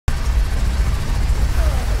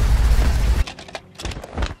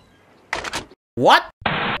What?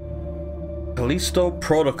 Callisto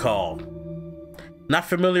Protocol. Not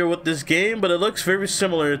familiar with this game, but it looks very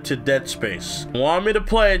similar to Dead Space. Want me to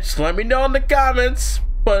play it? Just let me know in the comments.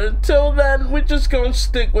 But until then, we're just gonna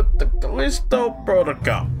stick with the Callisto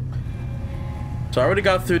Protocol. So I already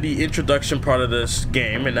got through the introduction part of this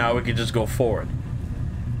game, and now we can just go forward.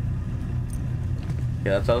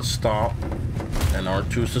 Yeah, that's how to stomp, and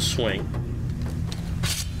R2 is to swing.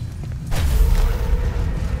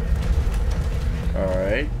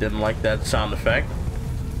 Alright, didn't like that sound effect.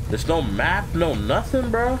 There's no map, no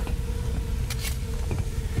nothing, bro.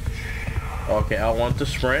 Okay, I want to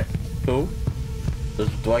sprint. Cool.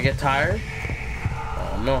 Do I get tired? I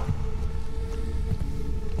don't know.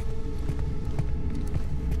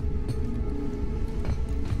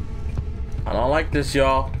 I don't like this,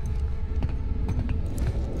 y'all.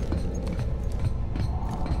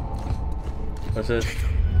 What's this?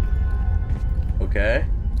 Okay.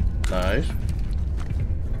 Nice.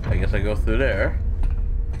 I guess I go through there.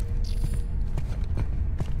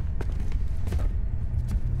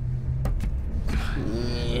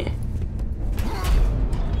 Yeah.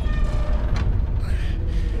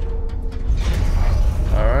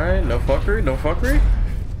 Alright, no fuckery, no fuckery.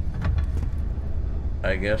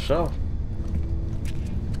 I guess so.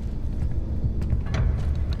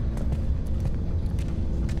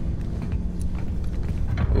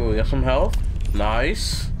 Ooh, we got some health.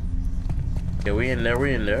 Nice. Yeah, we in there,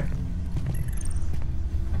 we in there.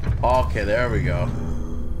 Okay, there we go.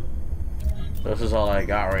 This is all I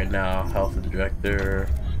got right now. Health injector.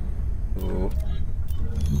 Ooh.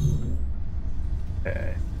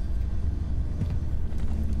 Okay.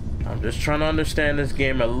 I'm just trying to understand this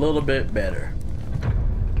game a little bit better.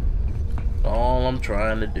 That's all I'm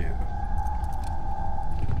trying to do.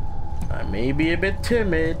 I may be a bit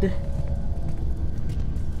timid.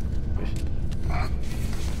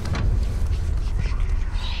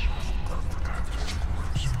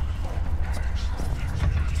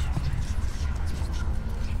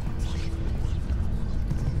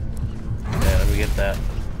 Get that.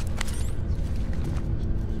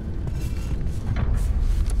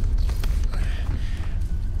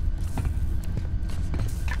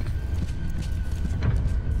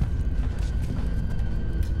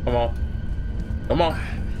 Come on. Come on.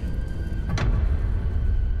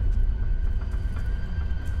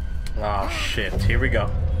 Oh shit, here we go.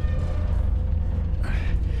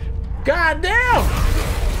 God damn!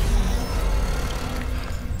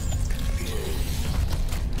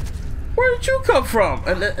 Where did you come from?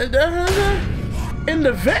 In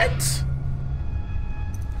the vent?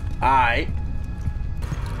 Alright.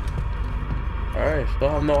 Alright, still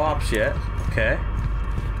have no ops yet. Okay.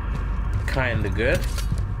 Kinda good.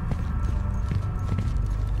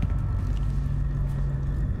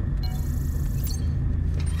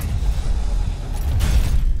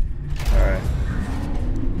 Alright.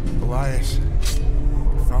 Elias,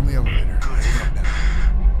 found the elevator. Good.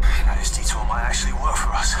 Now this detour might actually work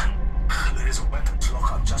for us. There's a weapons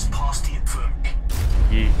lockup just past the infirmary.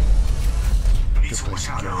 Yeah. We need to watch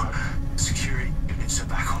out though. Security units are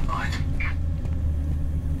back online.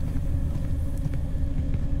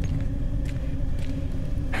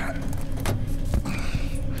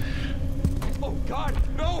 Oh God,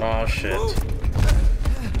 no! Oh shit.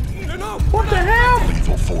 No, no! What the hell?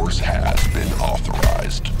 Lethal force has been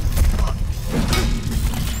authorized.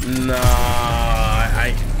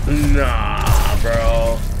 Nah,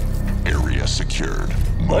 bro. Area secured.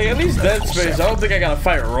 Like, at least Dead Medical Space, I don't think I gotta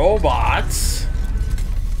fight robots.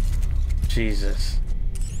 Jesus.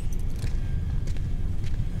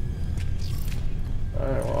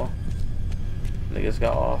 Alright, well. Niggas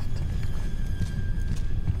got offed.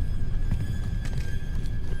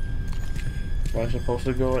 Am I supposed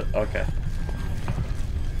to go with? Okay.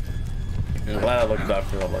 I'm glad I looked up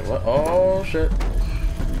because I'm like, what? Oh, shit.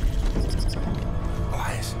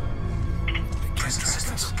 Elias. Prison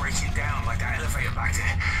systems are breaking down like that elevator back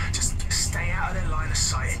there. Just stay out of their line of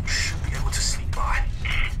sight and you should be able to sneak by.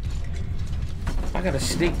 I gotta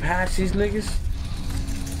sneak past these niggas?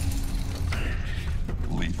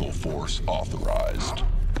 Lethal force authorized.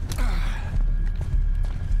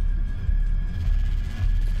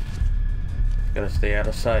 Gotta stay out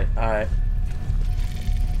of sight. Alright.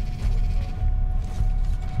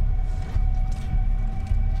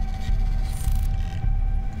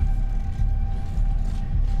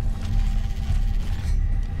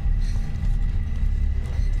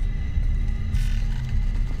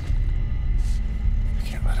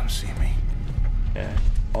 Can't let him see me. Yeah.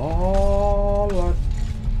 Oh, Lord.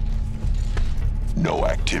 No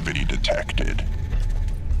activity detected.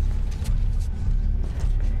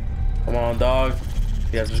 Come on, dog.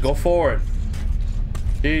 Yeah, just go forward.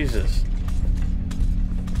 Jesus.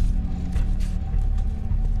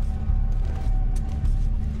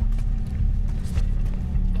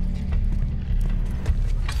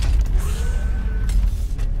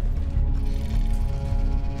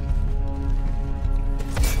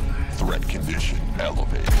 Threat condition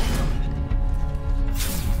elevated.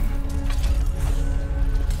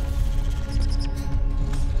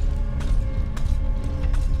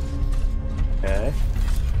 Okay.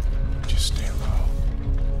 Just stay low.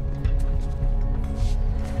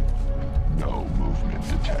 No movement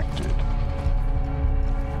detected.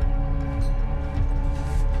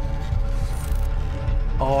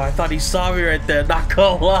 Oh, I thought he saw me right there. Not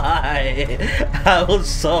gonna lie. I was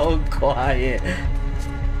so quiet.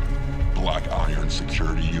 Black iron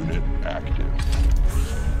security unit active.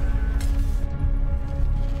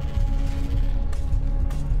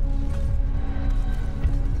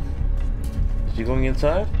 Is he going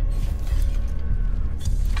inside?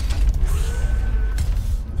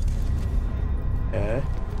 Okay.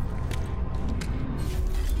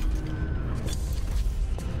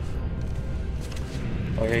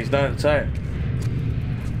 Okay, he's not inside.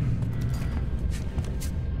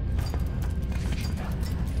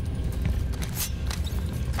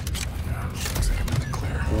 Looks like I'm in the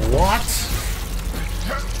clear. What?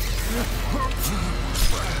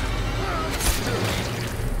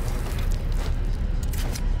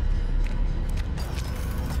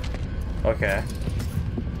 Okay.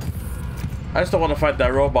 I just don't want to fight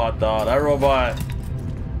that robot, though. That robot,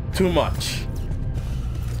 too much.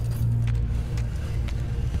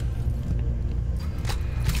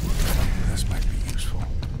 This might be useful.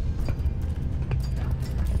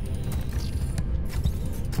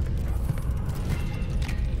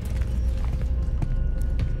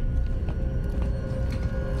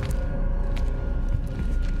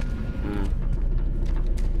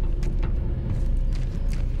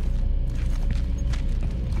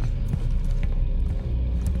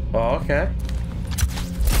 Oh, okay.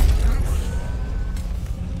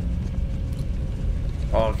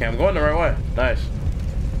 Oh, okay, I'm going the right way. Nice.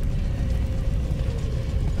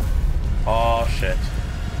 Oh, shit.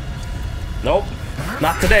 Nope.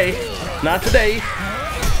 Not today. Not today.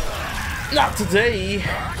 Not today.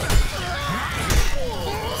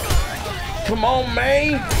 Come on,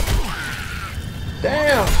 man.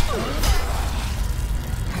 Damn.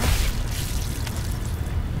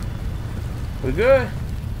 We good?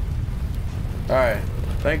 Alright.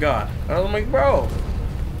 Thank God. I was like, bro,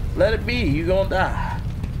 let it be. You gonna die.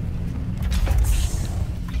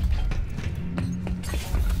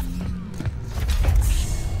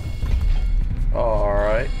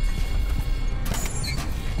 Alright.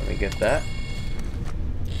 Let me get that.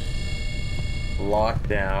 Lock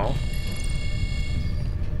down.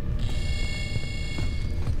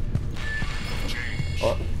 Change.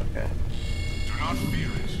 Oh, okay. Do not fear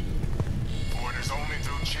it. For it is only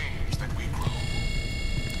through change that we grow.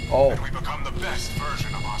 Oh, And we become the best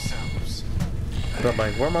version of ourselves. but I'm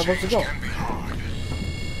like, where am I supposed to Change go? can be hard.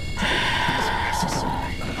 It's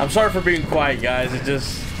necessary. I'm sorry for being quiet, guys. It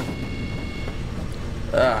just...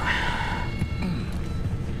 I'm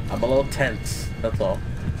a little tense. That's all.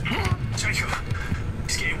 Jacob,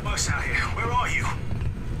 it's getting worse out here. Where are you?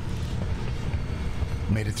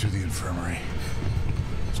 Made it through the infirmary.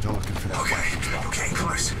 Still looking for that Okay, weapons you're box. getting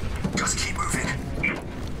close. Just keep moving.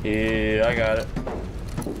 Yeah, I got it.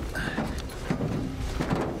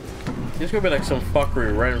 There's gonna be like some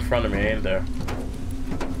fuckery right in front of me, ain't there?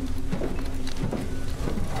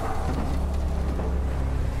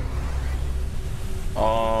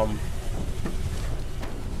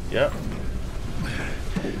 Yep.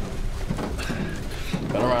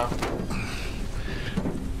 Turn around.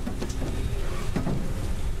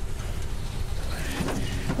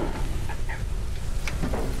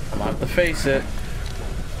 I'm gonna have to face it.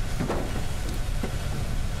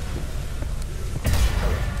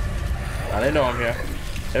 I didn't know I'm here.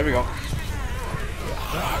 Here we go.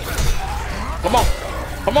 Come on!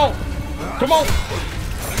 Come on! Come on!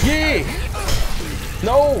 Yeah!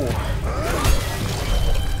 No!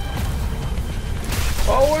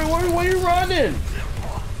 Oh, wait, where you running?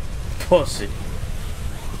 Pussy.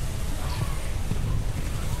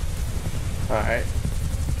 Alright.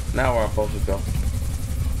 Now where I'm supposed to go.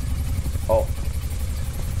 Oh.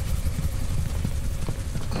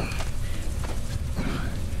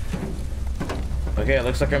 Okay, it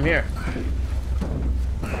looks like I'm here.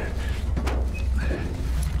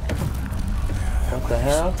 What the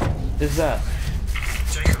hell is that?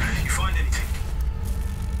 Jacob, you find anything?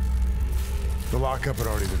 The lockup had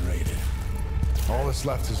already been raided. All that's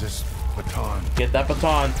left is this baton. Get that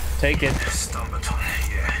baton. Take it. Stun baton,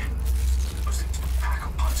 yeah. Most of the pack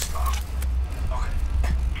of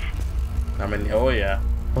I mean, oh yeah.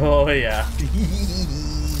 Oh yeah.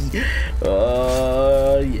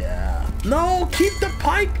 Oh yeah. No, keep the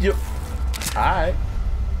pipe, you. Alright.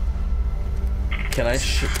 Can I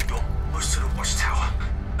You're close to the watchtower.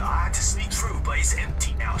 I had to sneak through, but it's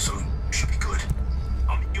empty now, so should be good.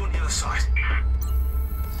 I'll meet you on the other side.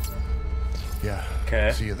 Yeah.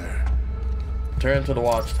 Okay. See you there. Turn to the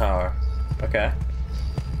watchtower. Okay.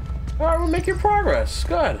 Alright, we're making progress.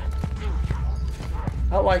 Good.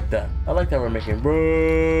 I like that. I like that we're making.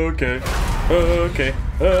 Okay. Okay.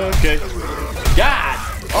 Okay. God!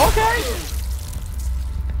 Okay!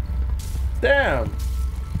 Damn.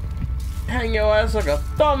 Hang your ass like a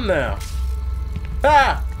thumbnail.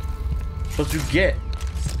 Ah! What you get?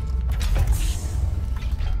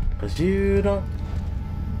 Cause you don't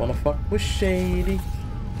wanna fuck with Shady.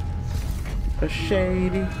 Cause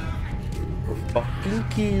Shady will fucking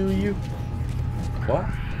kill you. What?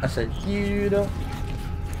 I said you don't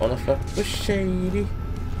wanna fuck with Shady.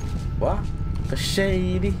 What? Cause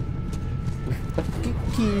Shady will fucking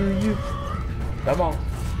kill you. Come on.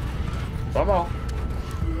 Come on.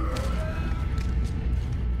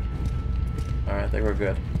 Alright, I think we're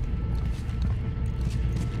good.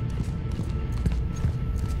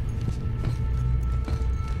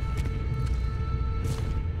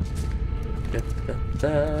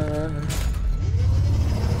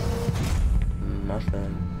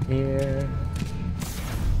 Nothing here.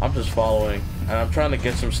 I'm just following, and I'm trying to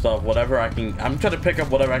get some stuff, whatever I can. I'm trying to pick up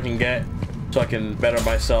whatever I can get, so I can better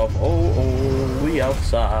myself. Oh, we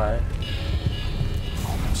outside.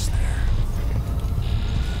 Almost there.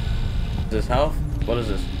 Is this health? What is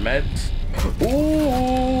this? Meds?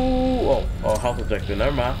 Ooh! Oh, health objective.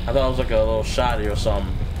 Never mind. I thought it was like a little shotty or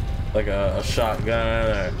something, like a shotgun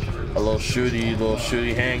or a little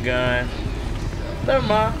shooty handgun. Never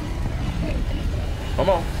mind. Come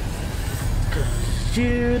on.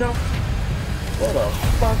 You know what a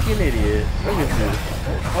fucking idiot. Look at you.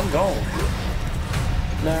 I'm gone.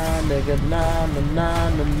 Nah, nigga, nah, nah, nah,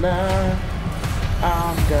 nah, nah.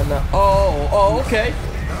 I'm gonna. Oh, okay.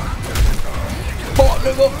 Fuck,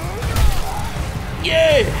 nigga.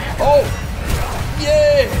 Yeah. Oh.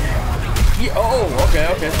 Yeah. Yeah. Oh, okay.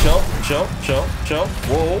 Chill.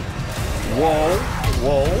 Whoa.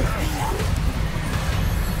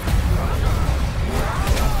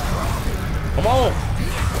 Come on.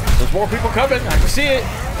 There's more people coming. I can see it.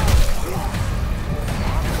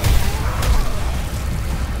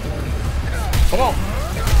 Come on.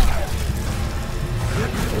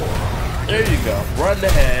 There you go. Run the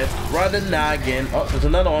head. Run the noggin. Oh, there's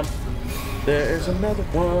another one. There is another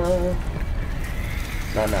one.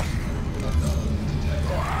 No.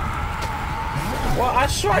 Well, I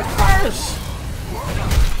strike first.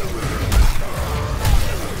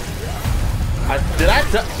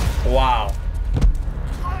 Wow.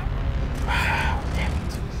 Damn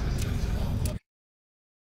it.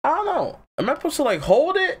 I don't know. Am I supposed to like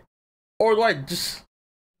hold it? Or like just...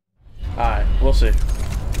 Alright, we'll see.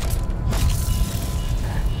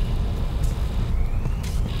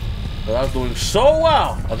 But I was doing so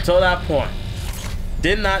well until that point.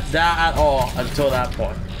 Did not die at all until that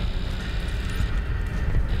point.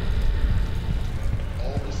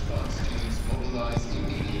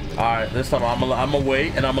 Alright, this time I'm gonna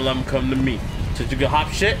wait and I'm gonna let them come to me. Since you can hop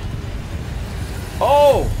shit.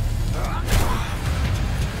 Oh!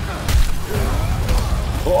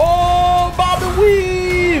 Oh, bob and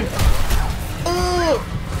weave!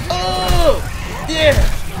 Yeah!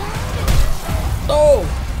 Oh!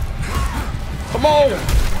 Come on!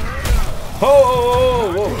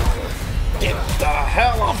 Oh! Get the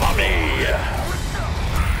hell off of me!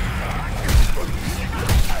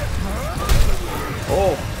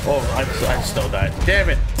 Oh, I still died. Damn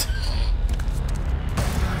it!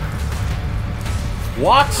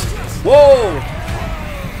 What? Whoa!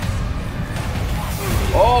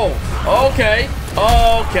 Oh, okay.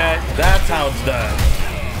 Okay, that's how it's done.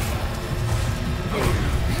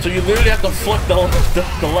 So you literally have to flick the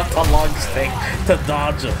left unlock stick to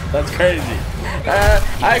dodge him. That's crazy.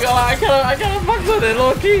 I gotta fuck with it,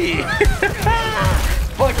 low key.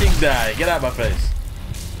 Fucking die. Get out of my face.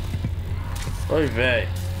 Oy vey.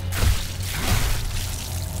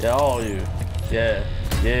 Yeah, all of you. Yeah.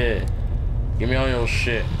 Give me all your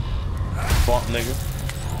shit. Fuck, nigga.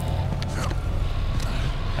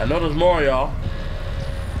 I know there's more, y'all.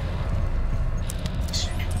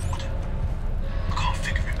 I can't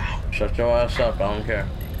figure it out. Shut your ass up. I don't care.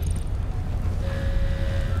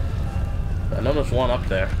 I know there's one up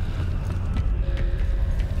there.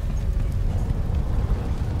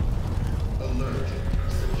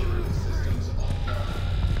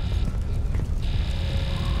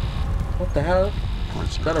 What the hell?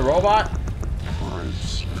 Is that a robot?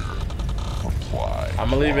 prisoner. Comply.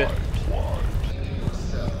 I'ma leave it.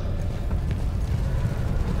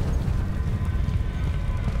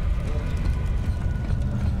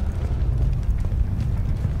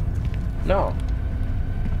 No.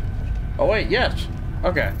 Oh wait, yes.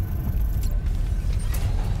 Okay.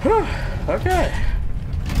 Okay.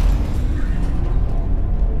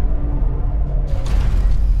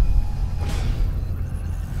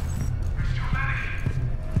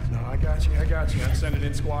 No, I got you. I'm sending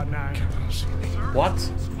in Squad 9. What?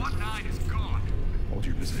 Squad 9 is gone. Hold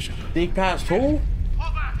your position. Sneak past who? Pull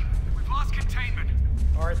back. We've lost containment.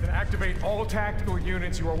 All right, then activate all tactical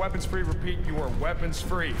units. You are weapons free. Repeat, you are weapons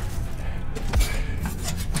free.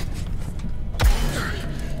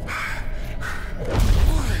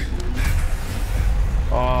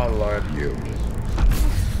 Oh Lord, you.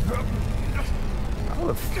 How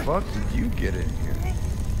the fuck did you get in here?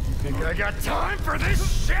 Think I got time for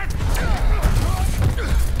this shit?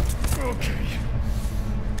 Okay.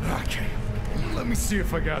 Let me see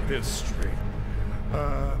if I got this straight.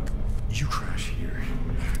 You crash here,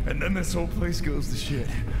 and then this whole place goes to shit.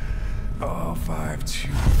 Oh, 5, 2,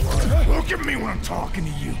 1. Look at me when I'm talking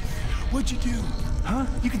to you. What'd you do? Huh?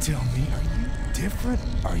 You can tell me. Are you different?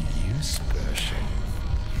 Are you special?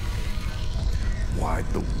 Why'd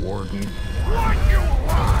the warden want you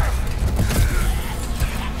alive?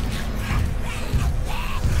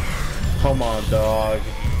 Come on, dog.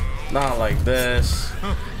 Not like this.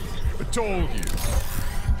 I told you.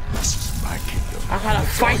 This is my kingdom. I gotta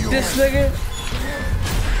fight this nigga.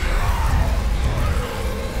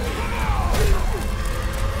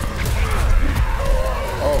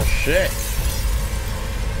 Oh shit.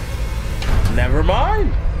 Never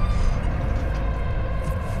mind.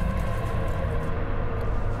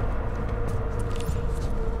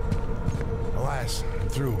 Alas, I'm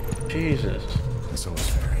through. Jesus. And so is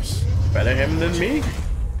Ferris. Better him than me. He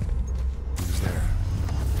was there.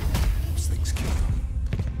 Those things killed him.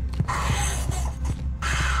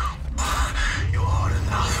 You're hard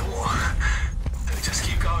enough. Just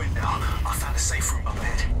keep going now. I found a safe room up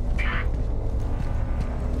ahead.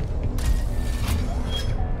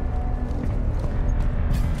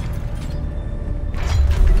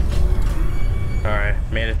 Alright,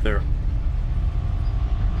 made it through.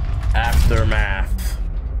 Aftermath.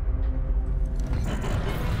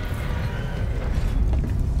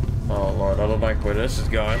 Oh Lord, I don't like where this is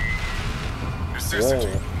going.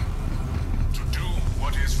 Necessity to do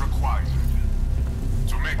what is required,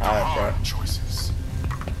 to make the Alright, hard bro. choices.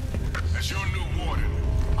 As your new warden,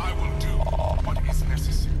 I will do what is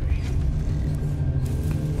necessary.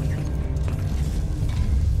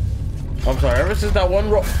 I'm sorry, ever since that one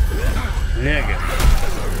roll. Nigga.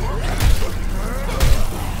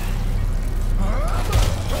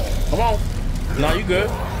 Come on. No, you good.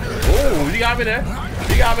 Ooh, you got me there.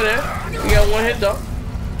 You got me there. You got one hit though.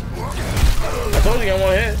 I told you you got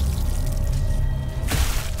one hit.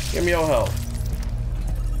 Give me your health.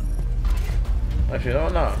 Actually,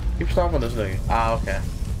 no. Keep stopping this nigga. Ah, okay.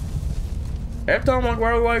 Every time I'm like,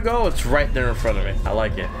 where do I go? It's right there in front of me. I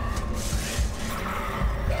like it.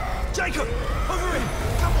 Jacob, over here.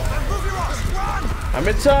 Come on, man, move your ass. Run. I'm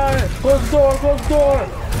inside. Close the door. Close the door.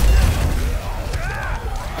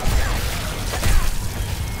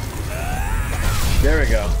 There we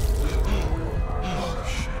go.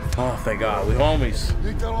 Oh, thank God. We homies.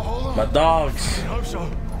 Think that'll hold him? My dogs. I hope so.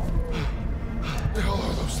 What the hell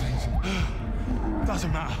are those things?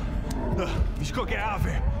 Doesn't matter. Look, you just got to get out of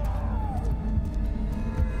here.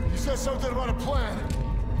 You said something about a plan.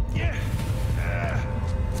 Yeah.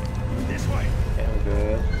 This way. Yeah, I'm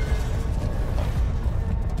good.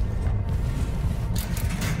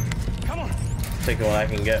 Come on. Taking what I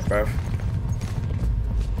can get, bro.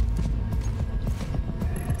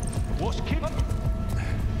 What's keep up?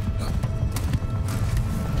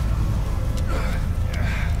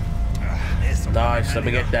 Nice. Let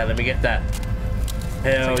me get that. Let me get that.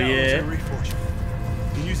 Hell yeah.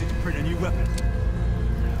 You use it to print a new weapon.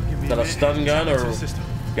 Is that a stun gun or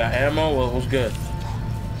got ammo? Well, it was good.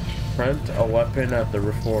 Print a weapon at the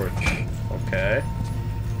reforge. Okay.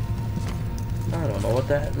 I don't know what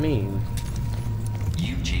that means.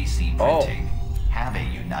 UGC Oh. printing. Have a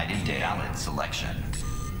United Talent selection.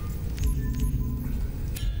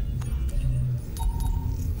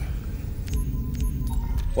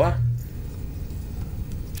 What?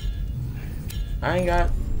 I ain't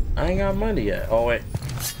got money yet. Oh wait.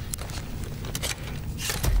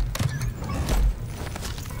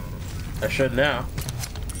 I should now.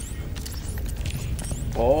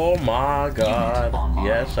 Oh my God.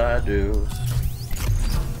 Yes, I do.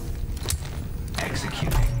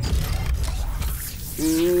 Executing.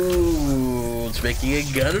 Ooh, it's making a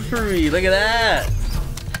gun for me. Look at that.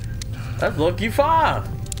 That's lucky 5.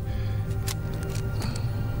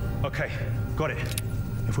 Okay, got it.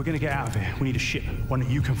 If we're gonna get out of here, we need a ship, one that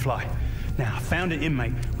you can fly. Now, I found an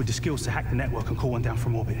inmate with the skills to hack the network and call one down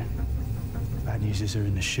from orbit. Bad news is they're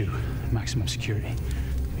in the shoe. Maximum security.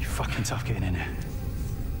 It'll be fucking tough getting in there.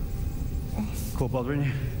 Caught bothering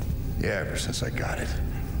you? Yeah, ever since I got it.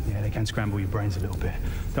 Yeah, they can scramble your brains a little bit.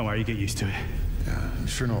 Don't worry, you get used to it. Yeah, you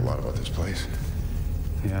sure know a lot about this place.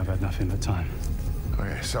 Yeah, I've had nothing but time.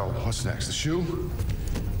 Okay, so what's next? The shoe?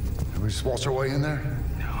 Can we just waltz our way in there?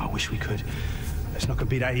 No, I wish we could. It's not gonna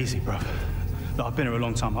be that easy, bro. Look, I've been here a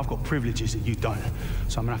long time. I've got privileges that you don't.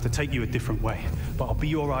 So I'm gonna have to take you a different way. But I'll be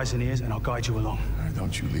your eyes and ears and I'll guide you along. All right,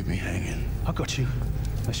 don't you leave me hanging. I got you.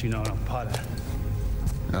 Unless you know I'm a pilot.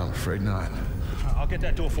 No, I'm afraid not. I'll get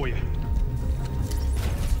that door for you.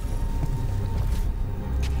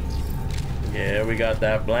 Yeah, we got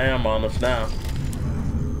that blam on us now.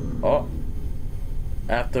 Oh.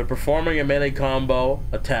 After performing a melee combo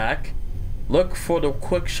attack, look for the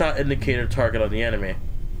quick shot indicator target on the enemy.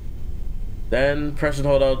 Then press and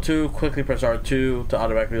hold L2, quickly press R2 to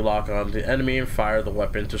automatically lock on the enemy and fire the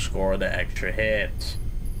weapon to score the extra hits.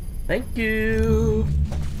 Thank you.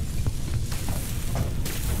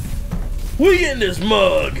 We in this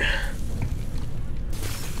mug.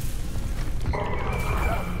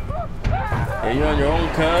 Yeah, you on your own,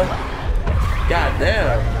 cuz. God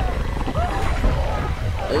damn.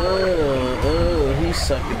 He's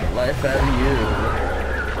sucking the life out of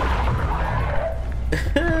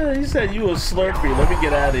you. He said you a Slurpee. Let me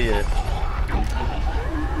get out of here.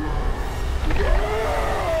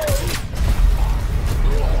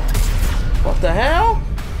 What the hell?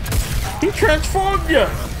 He transformed you.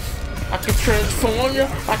 I can transform you.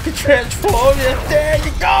 I can transform you. There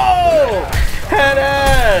you go. Head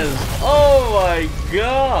ass. Oh my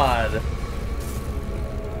god.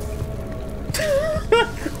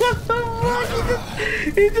 What the fuck?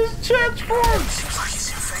 He just transformed. Seems like he's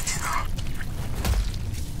infected now.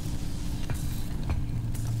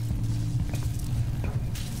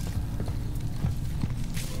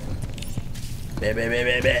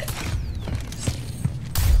 Baby.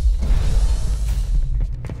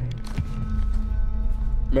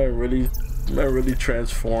 Man really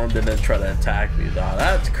transformed and then try to attack me, dog.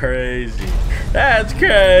 That's crazy. That's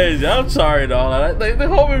crazy. I'm sorry, dog. Like, the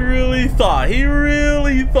homie really thought. He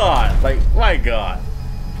really thought. Like, my god.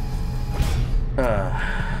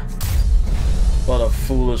 What a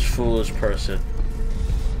foolish person.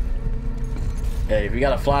 Hey, if you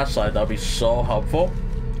got a flashlight, that'll be so helpful.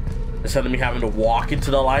 Instead of me having to walk into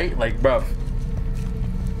the light, like, bruv,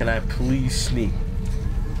 can I please sneak?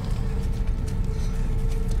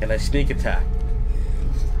 Can I sneak attack?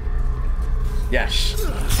 Yes.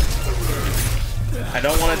 I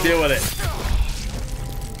don't want to deal with it.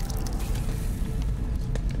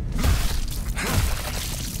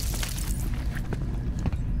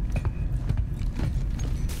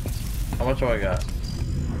 How much do I got?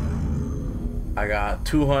 I got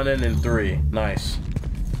 203. Nice.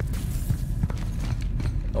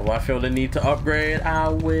 If I feel the need to upgrade, I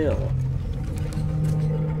will.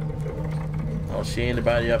 I don't see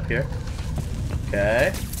anybody up here.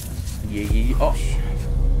 Okay. Yeah. Oh.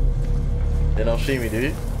 They don't see me,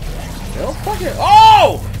 dude. They don't fucking.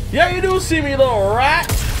 Oh! Yeah, you do see me, little rat.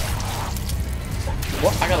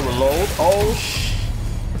 What? I gotta reload. Oh, shh.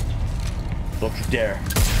 Don't you dare.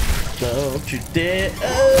 Don't you dare.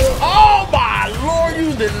 Oh, my lord,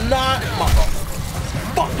 you did not.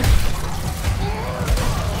 Fuck.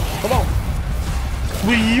 Come on.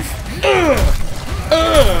 Weave.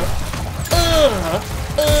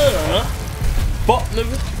 Fuck,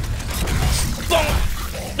 nigga. Fuck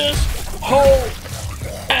this whole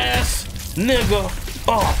ass nigga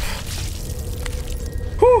up.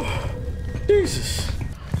 Whew. Jesus.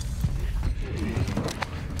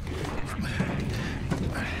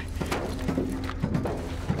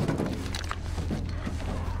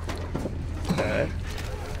 Okay.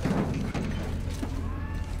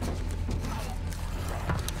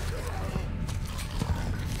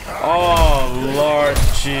 Oh, Lord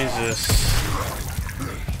Jesus.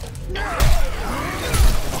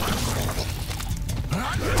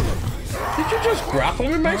 Did you just grapple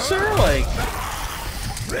me, my sir? Like...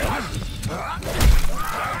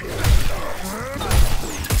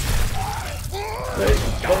 Hey,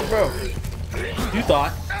 bro. You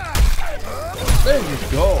thought. There you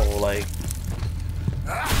go, like...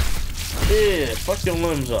 Yeah, fuck your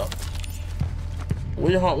limbs up.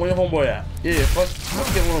 Where your homeboy at? Yeah, fuck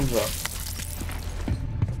your limbs up.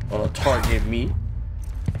 Wanna target me?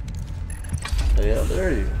 Yeah,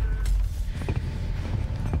 there you go.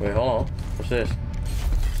 Wait, hold on. What's this?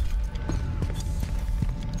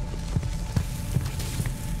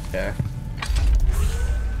 Okay.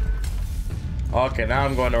 Okay, now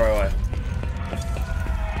I'm going the right way.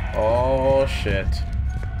 Oh shit.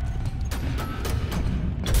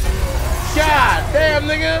 God damn,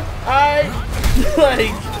 nigga!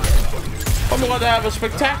 I'm going to have a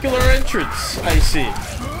spectacular entrance. I see.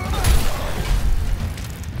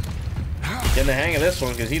 Getting the hang of this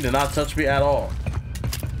one because he did not touch me at all.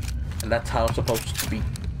 And that's how it's supposed to be.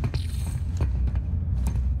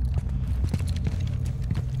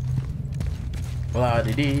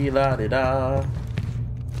 La-di-dee, la-di-da.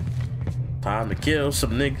 Time to kill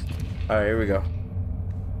some niggas. Alright, here we go.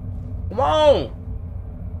 Come on!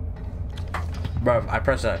 Bro, I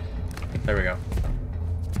press that. There we go.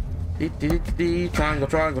 Triangle,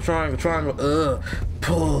 triangle, triangle, triangle.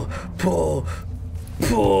 Pull, pull,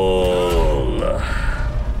 pull.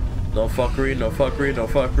 No fuckery, no fuckery, no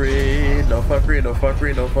fuckery, no fuckery, no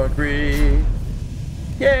fuckery, no fuckery.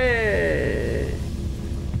 Yay!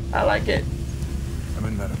 I like it. I'm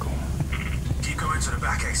in medical. Keep going to the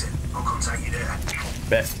back exit. I'll contact you there.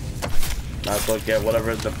 Bet. Might as well get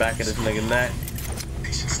whatever in the back of this nigga neck.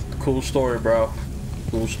 Cool story, bro.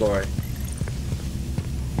 Cool story.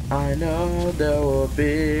 I know there will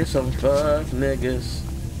be some fuck niggas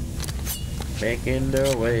making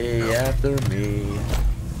their way after me,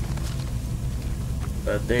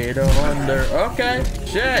 but they don't Okay,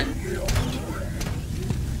 shit.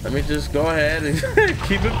 Let me just go ahead and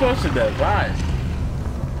keep it pushing that. Right.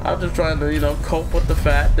 I'm just trying to, you know, cope with the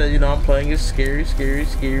fact that, you know, I'm playing a scary, scary,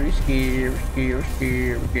 scary, scary, scary,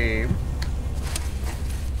 scary game.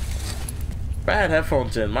 If I had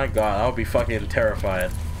headphones in, my god, I would be fucking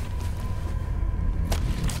terrified.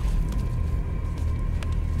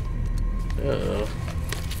 What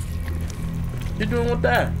you doing with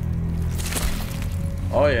that?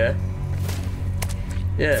 Oh yeah.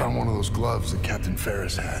 Yeah. Found one of those gloves that Captain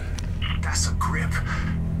Ferris had. That's a grip.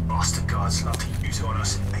 Bastard guards love to use it on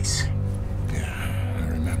us in base. Yeah, I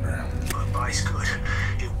remember. But it's good.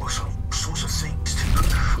 It works on all sorts of things too.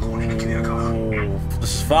 Give me a go.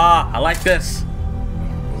 This is far. I like this.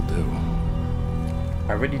 Will do.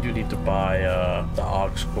 I really do need to buy the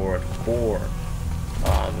aux cord for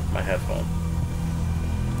my headphone.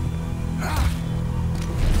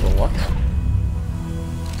 So what?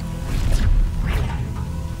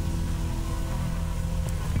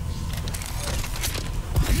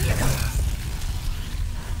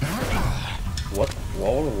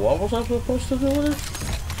 What was I supposed to do with it?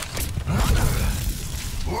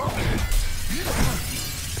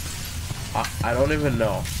 I don't even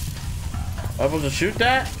know. I'm supposed to shoot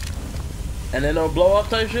that? And then it'll blow up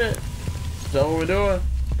type shit? Is that what we're doing?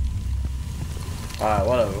 Alright,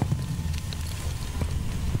 whatever.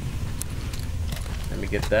 Let me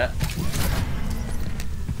get that.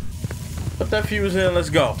 Put that fuse in, let's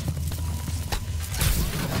go.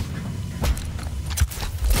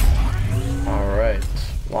 Alright.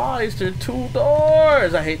 Why is there 2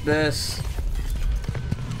 doors? I hate this.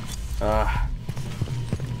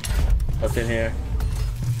 What's in here?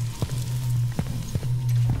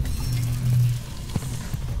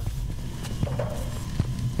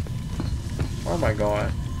 Where am I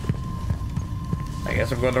going? I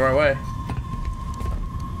guess I'm going the right way.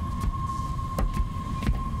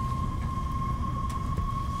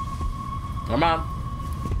 Come on.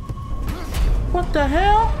 What the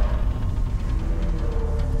hell?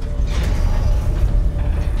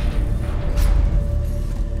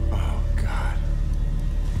 Oh, God.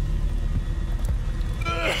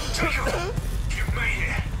 You made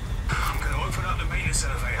it. I'm going to open up the maintenance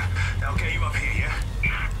elevator. That'll get you up here, yeah?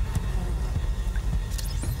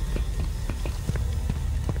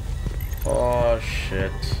 Oh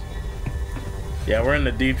shit. Yeah, we're in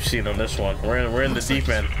the deep scene on this one. We're in the deep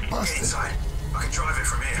end. Inside. I can drive it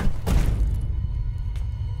from here.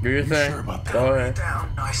 Do your thing. Sure about that? Go ahead.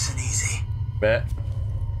 Down, nice and easy. Bet.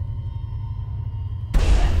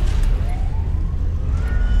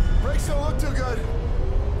 Brakes don't look too good.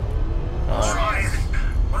 Trying.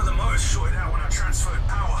 One of the motors shorted out when I transferred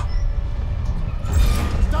power.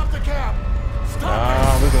 Stop the cab.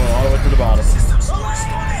 We're going all the way to the bottom. System's not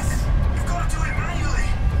responding. You've got to do it manually.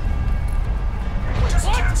 Just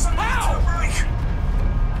jam something into the brake.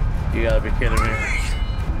 You gotta be kidding me.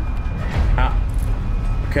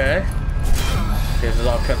 Okay. This is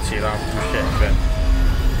all cutscene. I'm shit, man.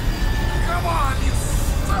 Come on, you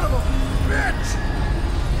son of a bitch!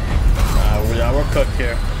 We're cooked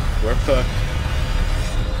here. We're cooked.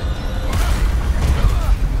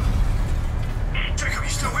 Jacob, you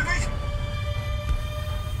still with me?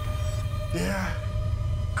 Yeah.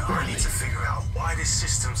 I need to figure out why this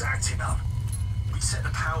system's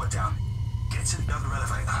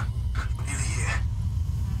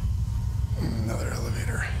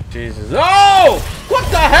Jesus. Oh!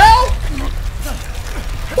 What the hell?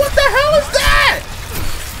 What the hell is that?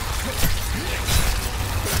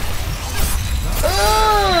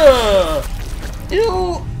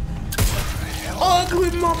 You ugly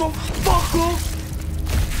motherfucker.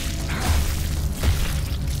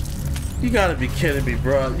 You gotta be kidding me,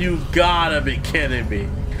 bro. You gotta be kidding me.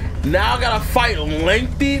 Now I gotta fight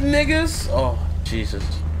lengthy niggas? Oh, Jesus.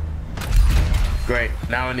 Great.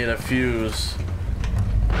 Now I need a fuse.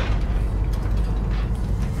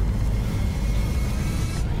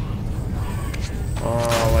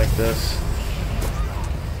 Oh, like this.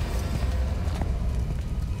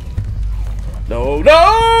 No,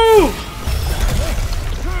 no!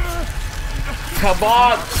 Come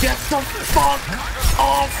on, get the fuck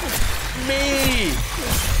off me!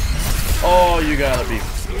 Oh, you gotta be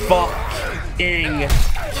fucking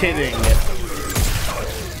kidding.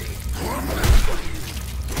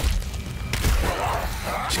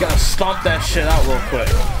 Just gotta stomp that shit out real quick.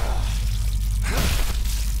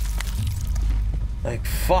 Like,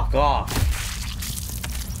 fuck off.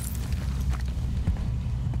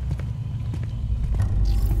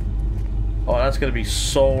 Oh, that's gonna be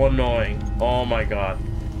so annoying. Oh my god.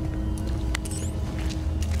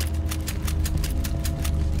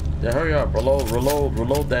 Yeah, hurry up.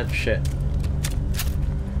 Reload that shit.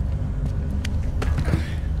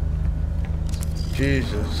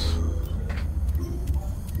 Jesus.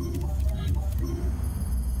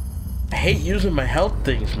 I hate using my health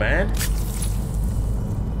things, man.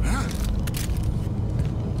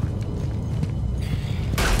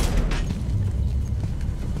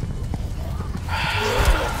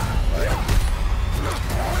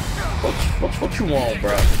 What you want,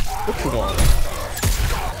 bro? What you want?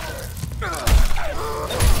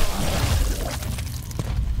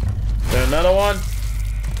 There another one?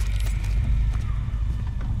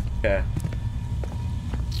 Okay.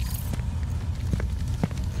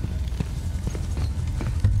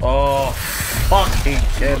 Oh, fucking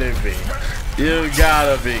kidding me. You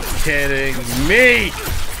gotta be kidding me.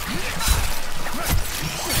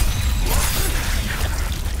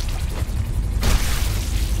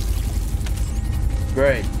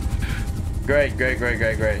 Great.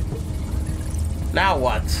 Great. Now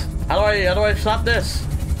what? How do I stop this?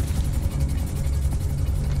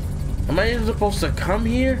 Am I even supposed to come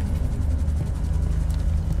here?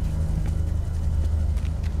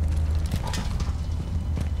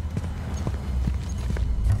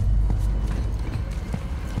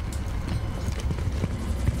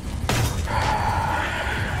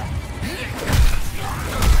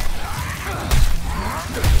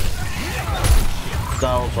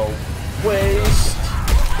 That was a waste.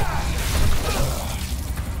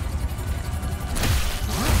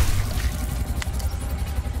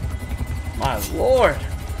 My lord.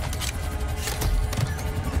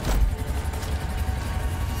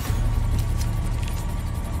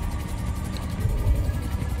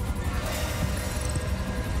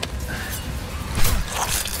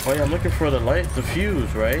 Oh yeah, I'm looking for the light, the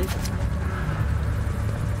fuse, right?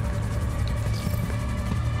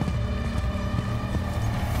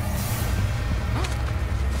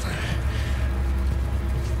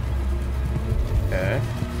 Okay.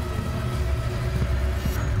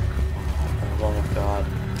 Oh my god.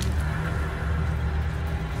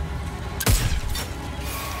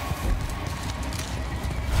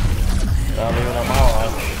 Not even on my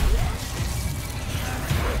watch.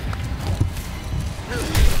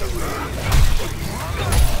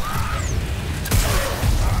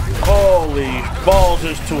 Holy balls,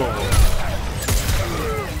 there's two of them.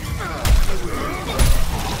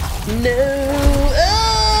 No!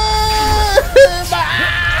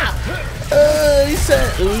 He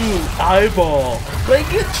said, ooh, eyeball. Like,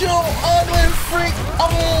 get your ugly freak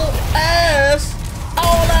old ass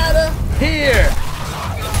on out of here.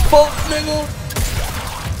 Fuck, nigga.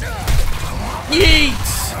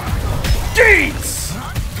 Yeets. Yeets.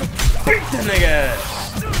 Beat the nigga ass.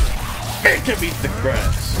 It can beat the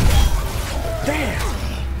grass. Damn.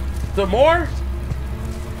 There more?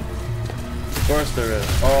 Of course there is.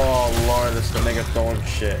 Oh, Lord, it's the nigga throwing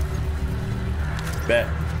shit. Bet.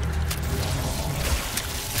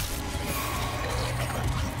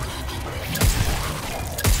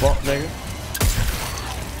 Fuck, nigga.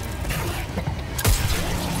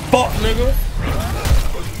 Fuck, nigga.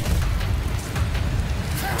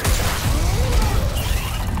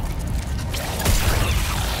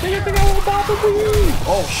 Nigga think I want Baba Boo.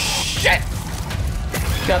 Oh, shit.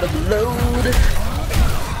 Gotta load.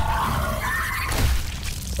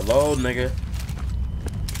 Hello, nigga.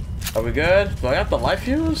 Are we good? Do I got the life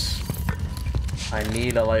fuse? I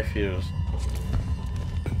need a life fuse.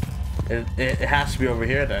 It has to be over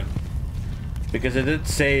here then. Because it did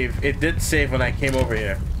save. It did save when I came over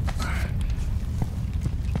here.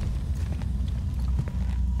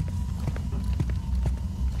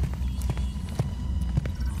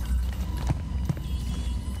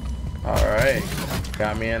 Alright.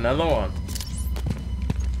 Got me another one.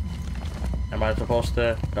 Am I supposed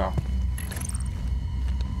to? No.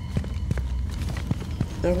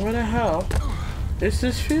 Then where the hell is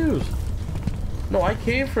this fuse? No, I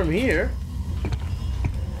came from here.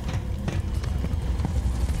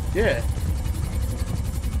 Yeah.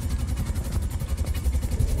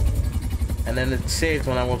 And then it saved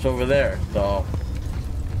when I was over there, so.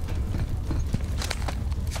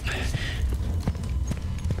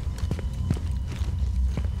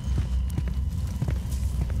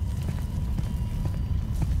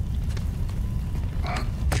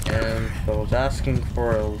 And so I was asking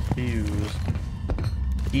for a fuse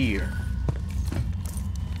here.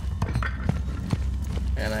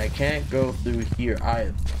 And I can't go through here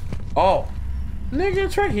either. Oh! Nigga,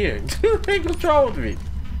 it's right here. Nigga, what's wrong with me?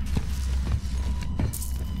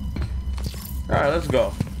 Alright, let's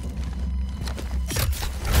go.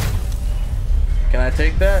 Can I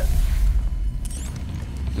take that?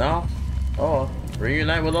 No? Oh,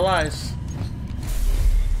 reunite with Elias.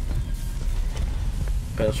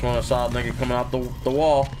 Cause when I saw a nigga coming out the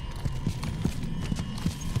wall.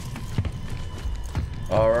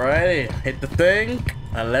 Alrighty, hit the thing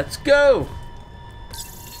and let's go.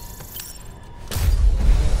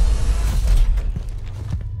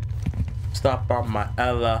 Stop on my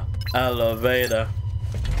elevator.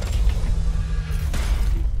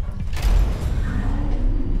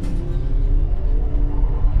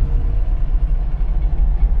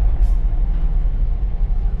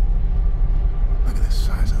 Look at the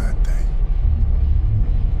size of that thing.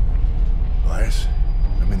 Elias,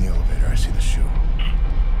 I'm in the elevator. I see the shoe.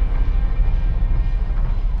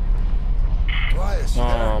 Elias, you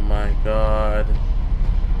there? Oh my god.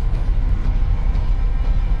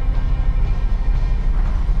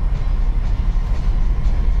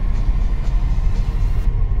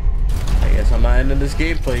 I guess I'm not ending this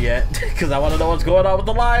gameplay yet because I want to know what's going on with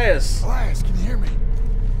Elias. Elias, can you hear me?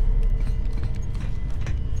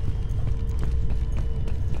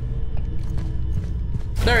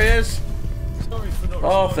 There he is.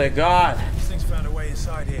 Oh, thank God. These things found a way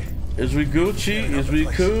inside here. Is we Gucci? Is we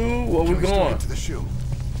cool? Where we going? To the shoe.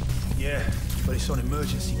 Yeah, but it's on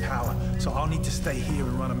emergency power, so I'll need to stay here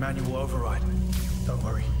and run a manual override. Don't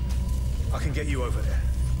worry. I can get you over there.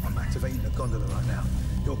 I'm activating the gondola right now.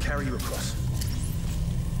 It'll carry you across.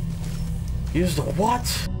 Use the what?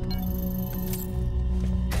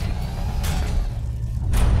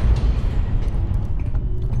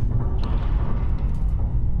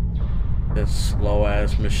 This slow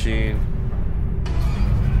ass machine.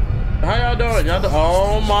 How y'all doing? Y'all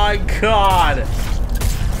oh my god!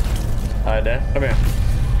 Alright, Dad, come here.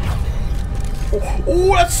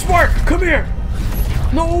 Oh, that's smart! Come here!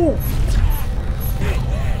 No!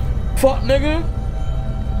 Fuck, nigga!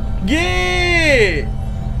 Yeah!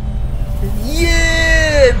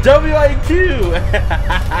 Yeah! WIQ!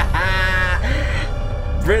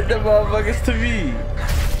 Bring the motherfuckers to me!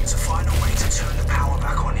 To find a way to turn the power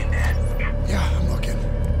back on in there. Yeah, I'm looking.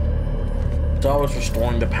 It's always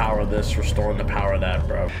restoring the power of this, restoring the power of that,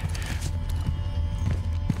 bro.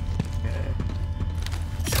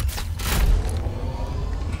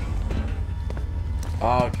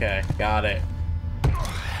 Okay, got it.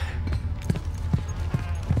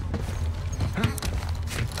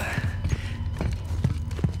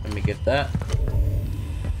 Let me get that.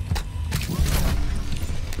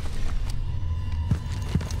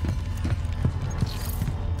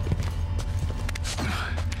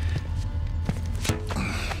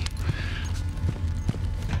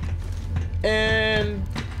 And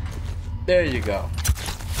there you go.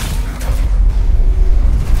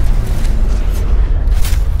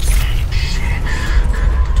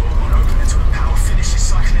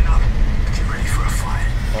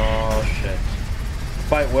 Oh shit.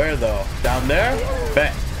 Fight where though? Down there?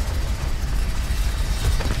 Bet.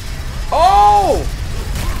 Oh!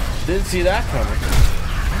 Didn't see that coming.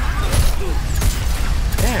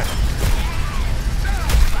 Damn.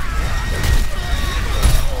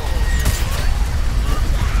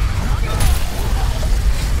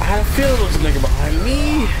 I had a feeling there was a nigga behind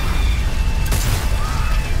me.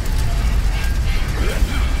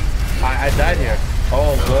 I died here.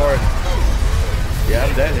 Oh lord. Yeah,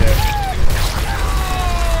 I'm dead here.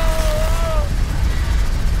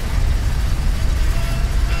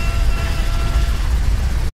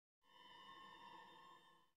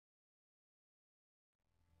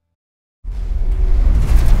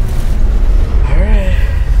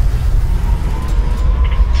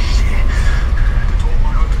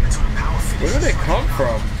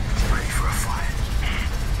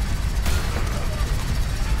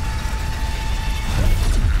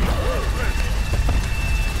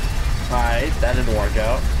 Alright, that didn't work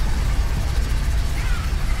out.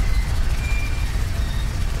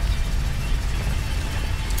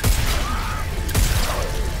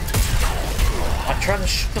 I'm trying to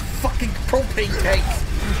shoot the fucking propane tank.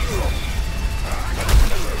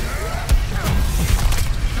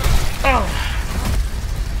 Oh.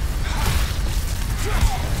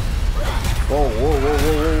 Whoa, whoa, whoa, whoa,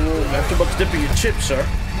 whoa, whoa. Not too much dip in your chips, sir.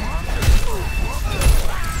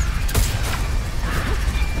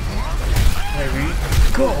 There we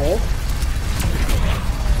go.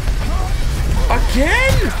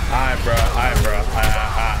 Again? Alright, bro. Alright, bro.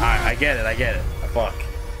 I get it. I get it. Fuck.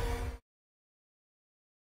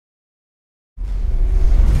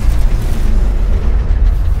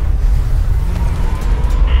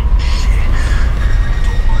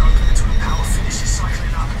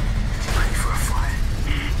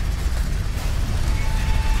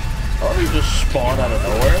 Oh, you just spawned out of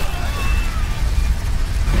nowhere?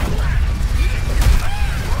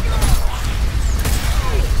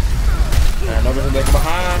 I know there's a nigga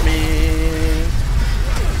behind me.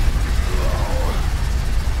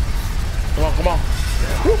 Come on, come on.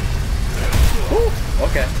 Woo. Woo.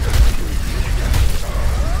 Okay.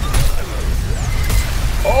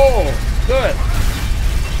 Oh, good.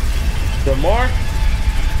 Good, more?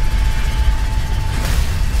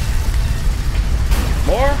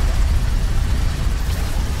 More?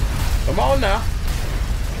 Come on now.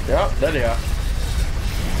 Yep, there they are.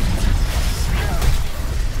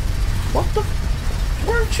 What the?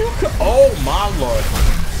 Where'd you go? Oh my lord.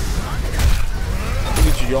 Look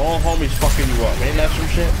at you, your own homies fucking you up. Ain't that some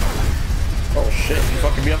shit? Oh shit, you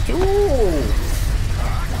fucking me up too? Ooh.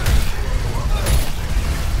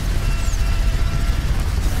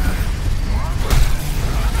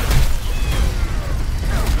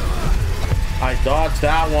 I dodged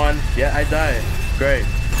that one. Yeah, I died. Great.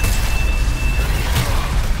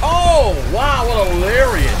 Oh, wow, what a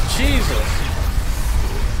lariat. Jesus.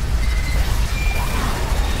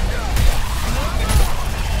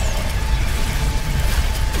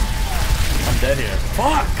 I'm dead here.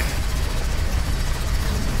 Fuck.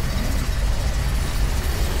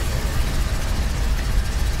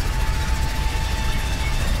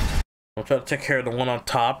 I'll try to take care of the one on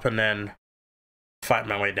top and then fight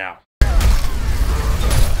my way down.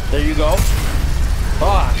 There you go.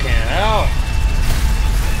 Fucking hell.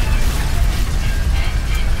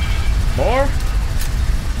 More?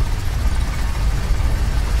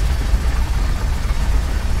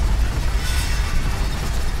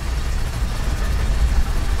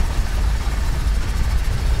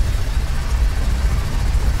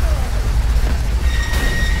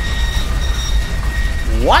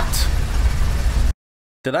 What?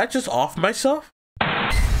 Did I just off myself? Come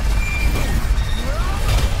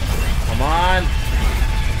on.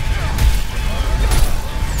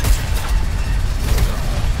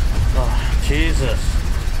 Oh, Jesus.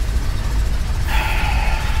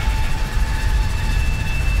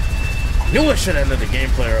 I knew I should have ended the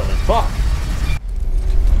gameplay early. Fuck.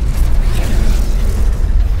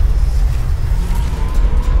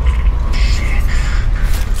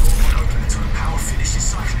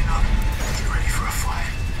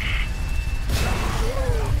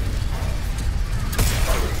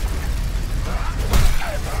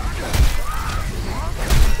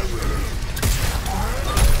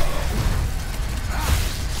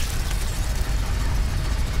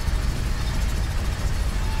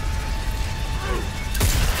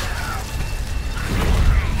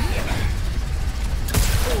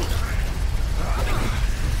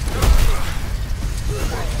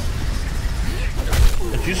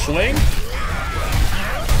 Did you swing?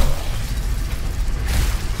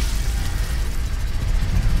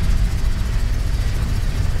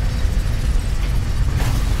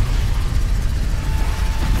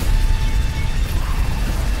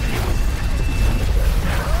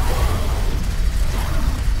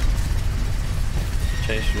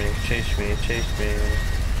 Chase me, chase me, chase me,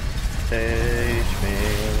 chase me.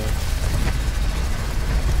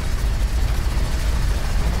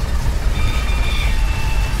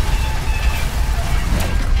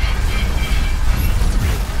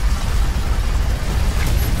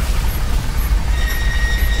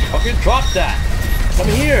 Fucking drop that! Come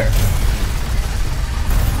here!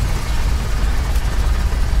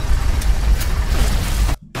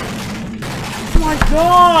 Oh my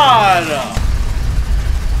god!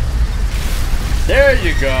 There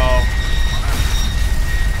you go!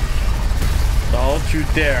 Don't you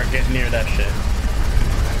dare get near that shit.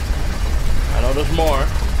 I know there's more.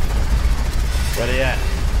 Where they at?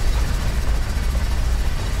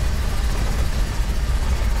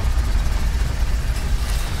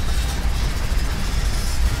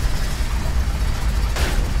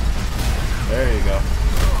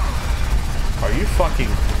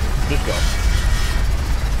 fucking... Just go.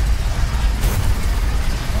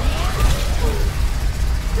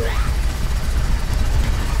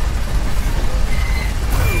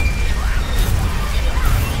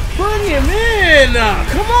 Bring him in!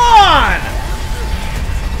 Come on!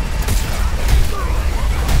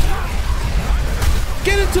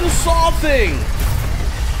 Get into the saw thing!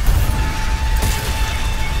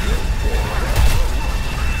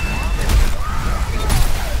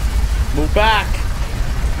 Move back!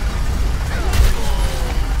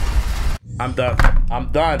 I'm done. I'm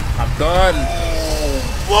done. I'm done.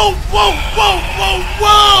 Whoa, whoa, whoa, whoa,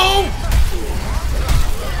 whoa!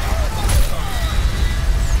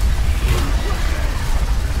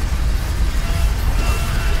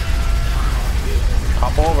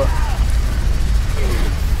 Hop over.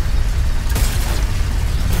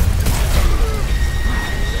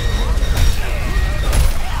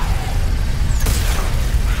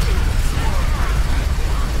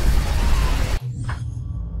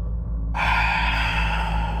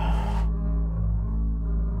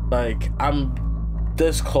 Like, I'm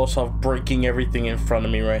this close of breaking everything in front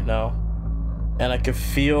of me right now. And I can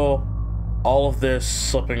feel all of this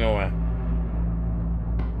slipping away.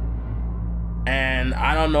 And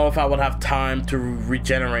I don't know if I would have time to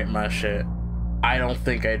regenerate my shit. I don't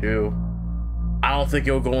think I do. I don't think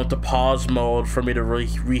it'll go into pause mode for me to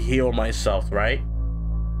re-heal myself, right?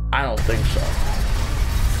 I don't think so.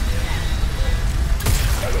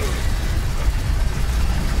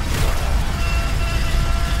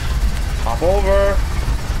 Hop over.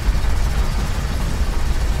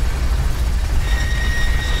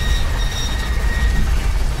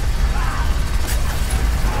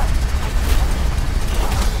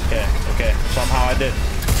 Okay, somehow I did.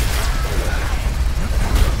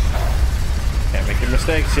 Can't make any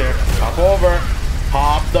mistakes here. Hop over.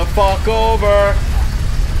 Hop the fuck over.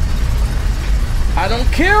 I don't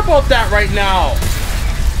care about that right now.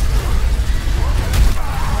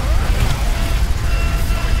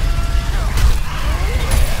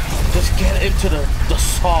 Just get into the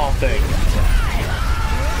saw thing.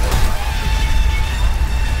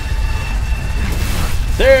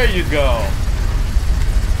 There you go.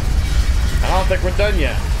 I don't think we're done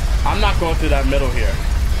yet. I'm not going through that middle here.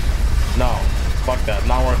 No. Fuck that.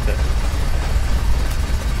 Not worth it.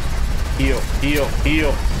 Heal. Heal.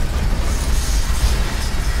 Heal.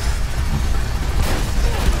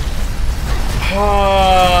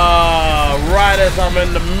 Right as I'm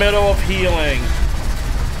in the middle of healing.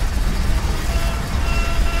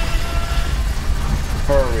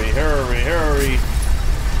 Hurry, hurry, hurry.